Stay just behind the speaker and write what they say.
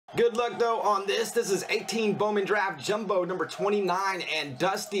Good luck though on this. This is 18 Bowman Draft Jumbo number 29, and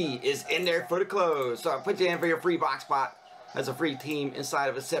Dusty is in there for the close. So I put you in for your free box spot as a free team inside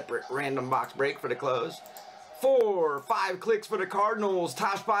of a separate random box break for the close. 5 clicks for the Cardinals.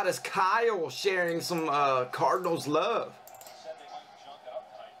 Top spot is Kyle sharing some Cardinals love.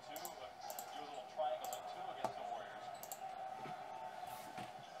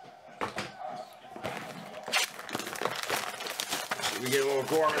 We get a little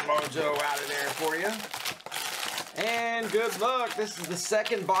Gorman Mojo out of there for you. And good luck. This is the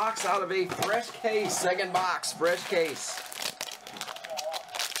second box out of a fresh case. Second box, fresh case.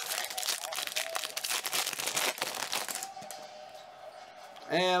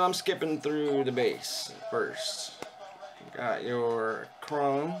 And I'm skipping through the base first. Got your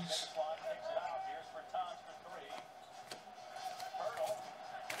chromes.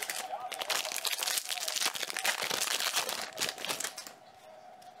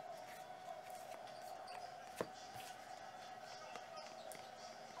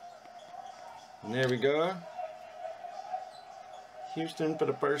 And there we go. Houston for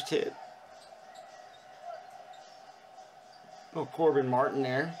the first hit. Oh, Corbin Martin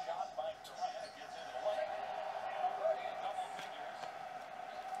there.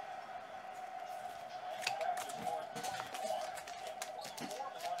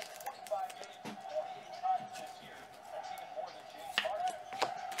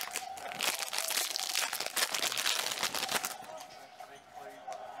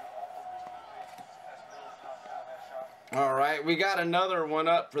 All right, we got another one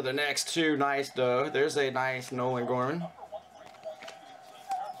up for the next two. Nice though. There's a nice Nolan Gorman.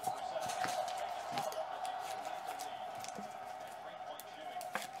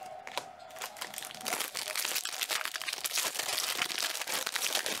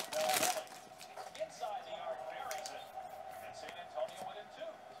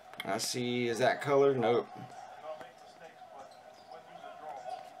 I see, is that color? Nope.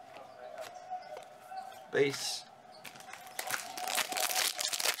 Base.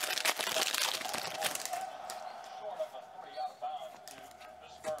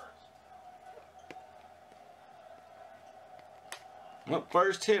 Well,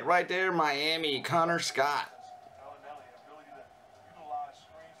 first hit right there, Miami, Connor Scott.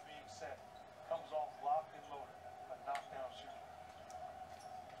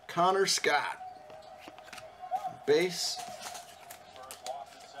 Connor Scott. Base.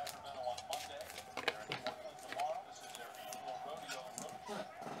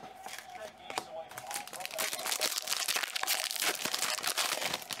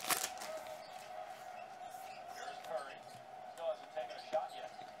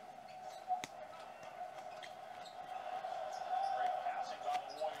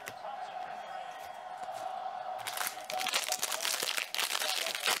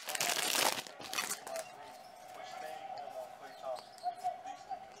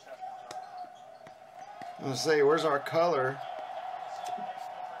 Let's see, where's our color?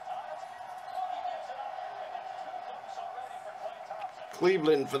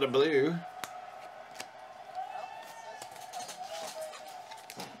 Cleveland for the blue.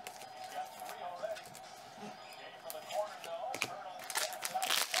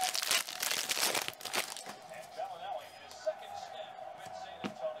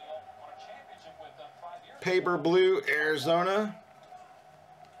 Paper blue, Arizona.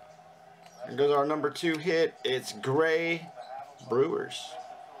 There goes our number 2 hit. It's gray, Brewers.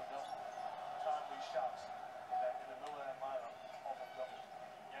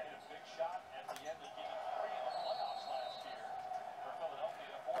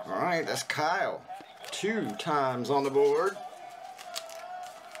 Alright, that's Kyle. 2 times on the board.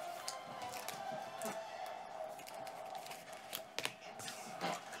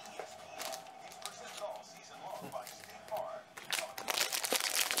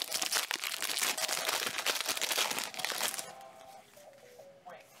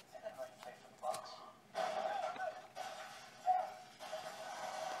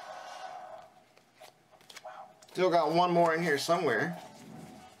 Still got one more in here somewhere.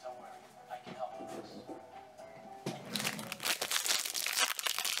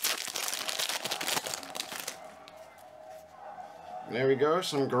 There we go,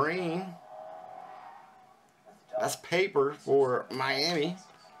 some green. That's paper for Miami.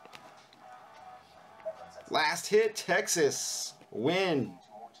 Last hit, Texas. Win.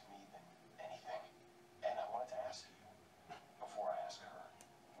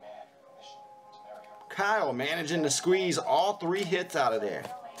 Kyle managing to squeeze all 3 hits out of there.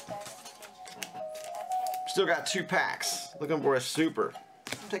 Still got 2 packs. Looking for a super.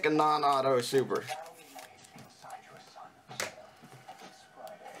 Take a non-auto super.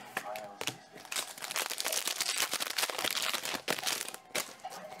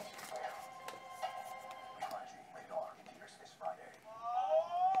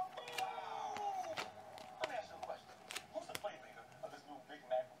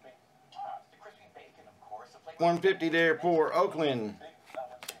 150 there for Oakland.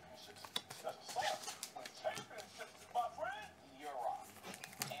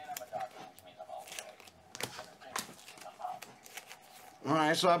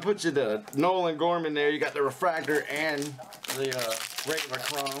 Alright, so I put you the Nolan Gorman there. You got the refractor and the regular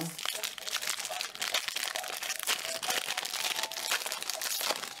chrome.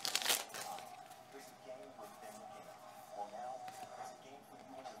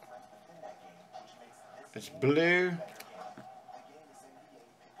 It's blue.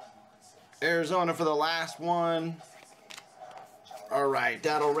 Arizona for the last one. Alright,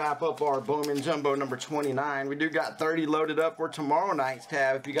 that'll wrap up our Bowman Jumbo number 29. We do got 30 loaded up for tomorrow night's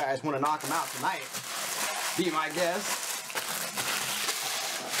tab. If you guys want to knock them out tonight, be my guest.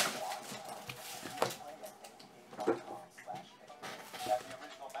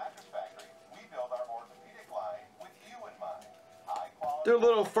 Do a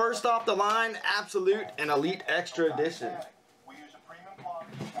little first off the line, Absolute and Elite Extra Edition.